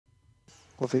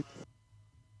of it.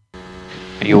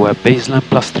 You have baseline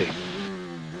 +3.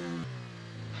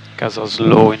 Casa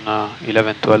low in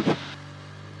 11-12.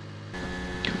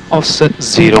 Offset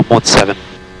 0, mode 7.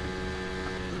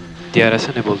 DRS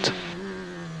enabled.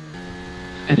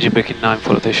 Engine brake in 9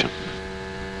 for rotation.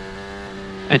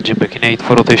 Engine brake in 8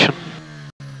 for rotation.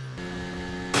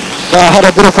 I had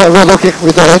a bit of a relooking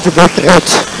with the engine brake in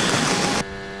 8.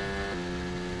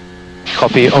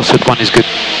 Copy, offset 1 is good.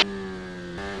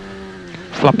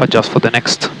 Flap adjust for the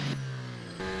next.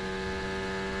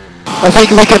 I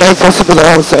think we can aim for similar,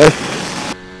 I would say.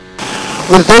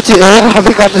 With dirty air, I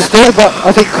haven't understood, but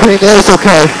I think clean air is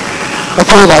okay. I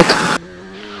feel like.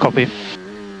 Copy.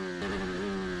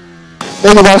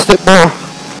 Maybe one step more.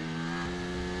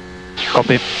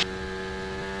 Copy.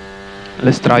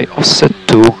 Let's try offset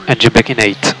 2, engine brake in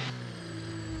 8.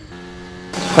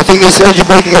 I think it's engine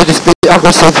braking and it's a bit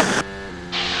aggressive.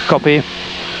 Copy.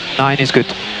 9 is good.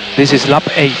 This is lap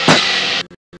 8.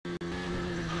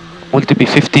 Multi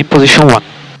 15, position 1.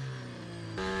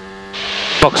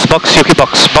 Box, box, Yuki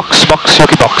box, box, box,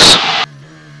 Yuki box.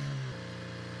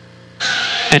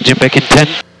 Engine brake in 10.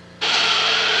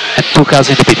 And 2 cars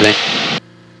in the pit lane.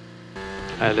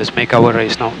 Let's make our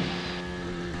race now.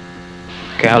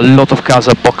 Okay, a lot of cars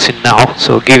are boxing now,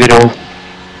 so give it all.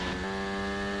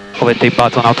 Overtake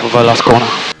button out of the last corner.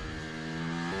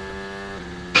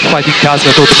 Fighting cars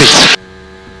that go to pits.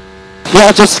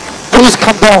 Yeah, just please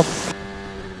come down.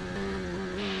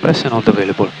 Press and hold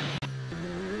available.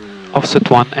 Offset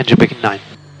 1, engine brake in 9.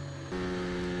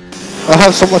 I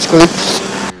have so much clips.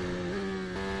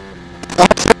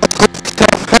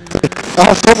 I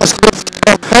have so much clips.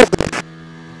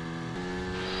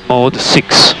 Mode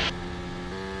 6.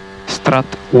 Strat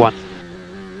 1.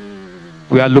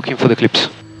 We are looking for the clips.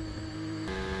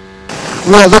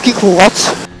 We are looking for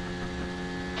what?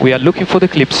 We are looking for the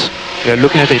clips. We are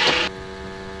looking at it.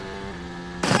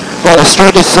 But the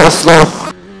straight is so slow.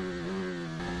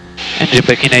 Engine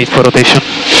brake in 8 for rotation.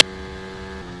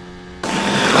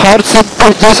 Hard some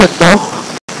pretty decent now.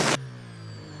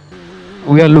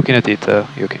 We are looking at it,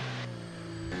 Yuki.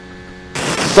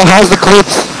 But how's the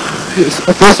clips?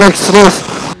 It feels like smooth.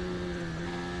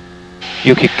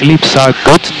 Yuki, clips are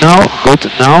good now,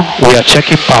 good now. We are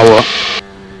checking power.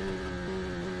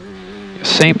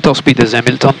 Same top speed as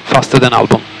Hamilton, faster than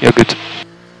Albon. You're good.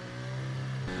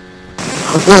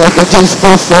 I feel like I just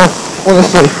smooth slow,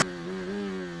 honestly.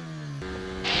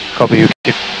 Copy,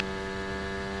 Yuki.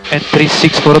 Entry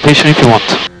 6 for rotation if you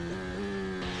want.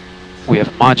 We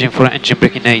have margin for engine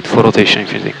brake in 8 for rotation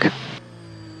if you think.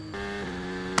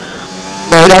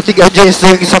 No, I think NJ is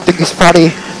doing something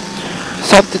funny.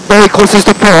 Something very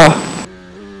consistent power.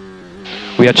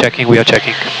 We are checking, we are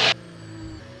checking.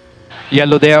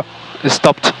 Yellow there,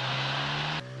 stopped.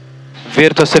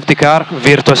 Virtual safety car,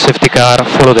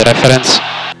 follow the reference.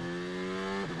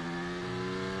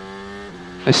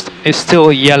 It's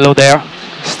still yellow there,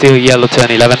 still yellow turn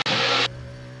 11.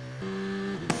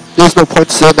 There's no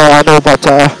points there now, I know, but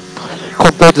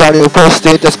compared to Daniel first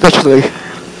stint especially,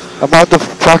 amount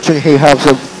of traction he has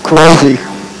is crazy.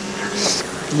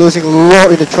 Losing a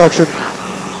lot in the traction,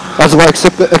 as well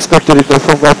expected it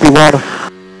from FP1.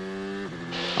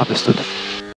 Understood.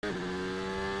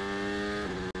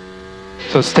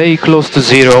 So stay close to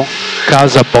 0,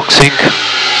 cars are boxing,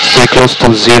 stay close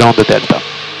to 0 on the delta.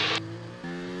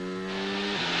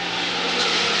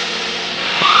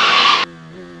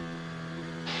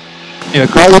 Yeah,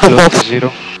 good, close to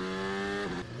 0.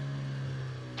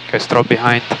 Okay, stop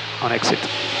behind on exit.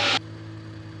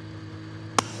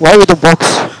 Why with the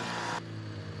box?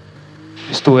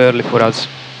 It's too early for us.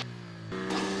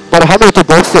 But how many to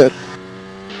box then?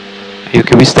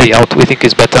 Yuki, we stay out, we think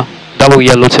it's better. Double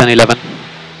yellow 10-11.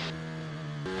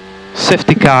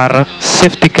 Safety car,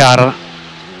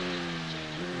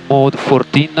 mode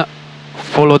 14,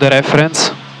 follow the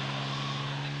reference,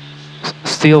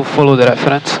 still follow the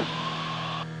reference.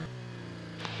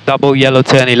 Double yellow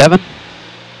 10-11.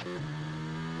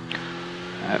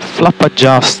 Flap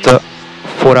adjust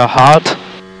for a hard.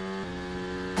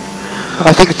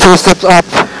 I think 2 steps up.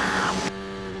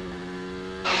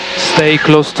 Stay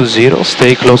close to 0,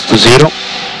 stay close to 0.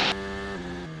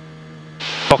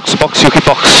 Box, box, Yuki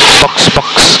box, box,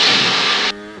 box.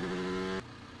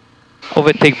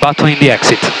 Overtake button in the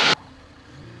exit.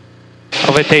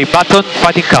 Overtake button,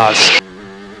 fighting cars.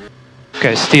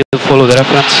 Okay, still follow the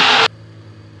reference.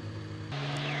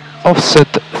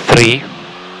 Offset 3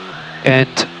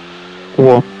 and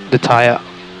warm the tire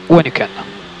when you can.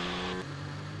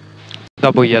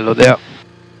 Double yellow there.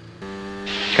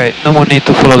 Okay, no more need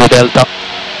to follow the delta.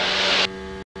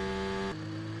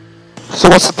 So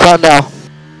what's the plan now?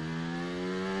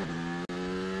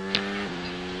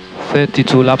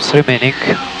 32 laps remaining,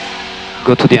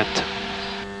 go to the end.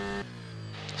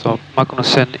 So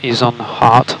Magnussen is on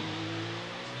hard,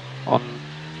 on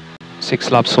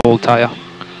 6 laps all tyre,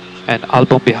 and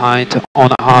Albon behind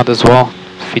on hard as well,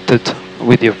 fitted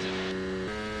with you.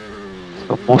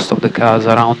 So most of the cars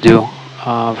around you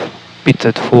have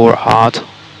pitted for hard.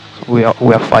 We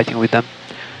are fighting with them,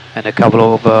 and a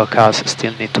couple of cars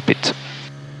still need to pit.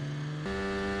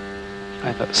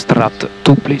 And Strat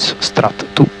 2 please,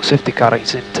 Strat 2, safety car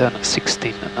is in turn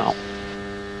 16 now.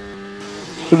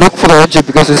 Look for the engine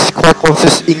because it's quite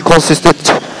inconsistent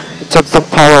in terms of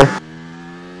power.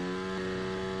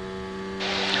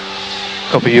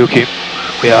 Copy Yuki,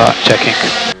 we are checking.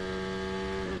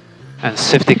 And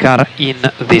safety car in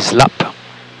this lap.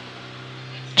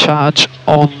 Charge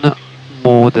on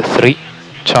mode 3,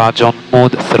 charge on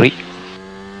mode 3.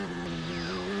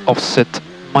 Offset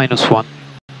 -1.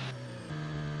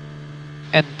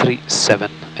 Entry 7,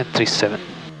 entry 7.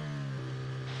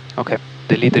 Okay,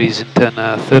 the leader is in turn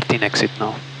 13 exit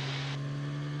now.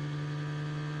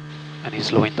 And he's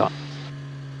slowing down.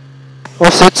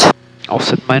 Offset.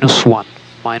 Offset -1,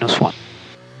 -1.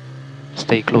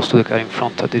 Stay close to the car in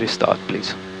front at the restart,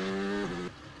 please.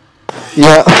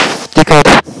 Yeah, ticket.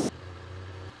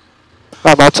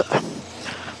 I'm out.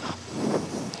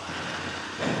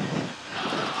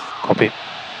 Copy.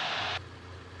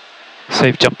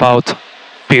 Safe jump out.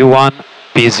 P1,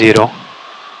 P0.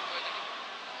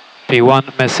 P1,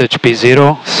 message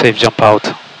P0, safe jump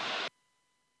out.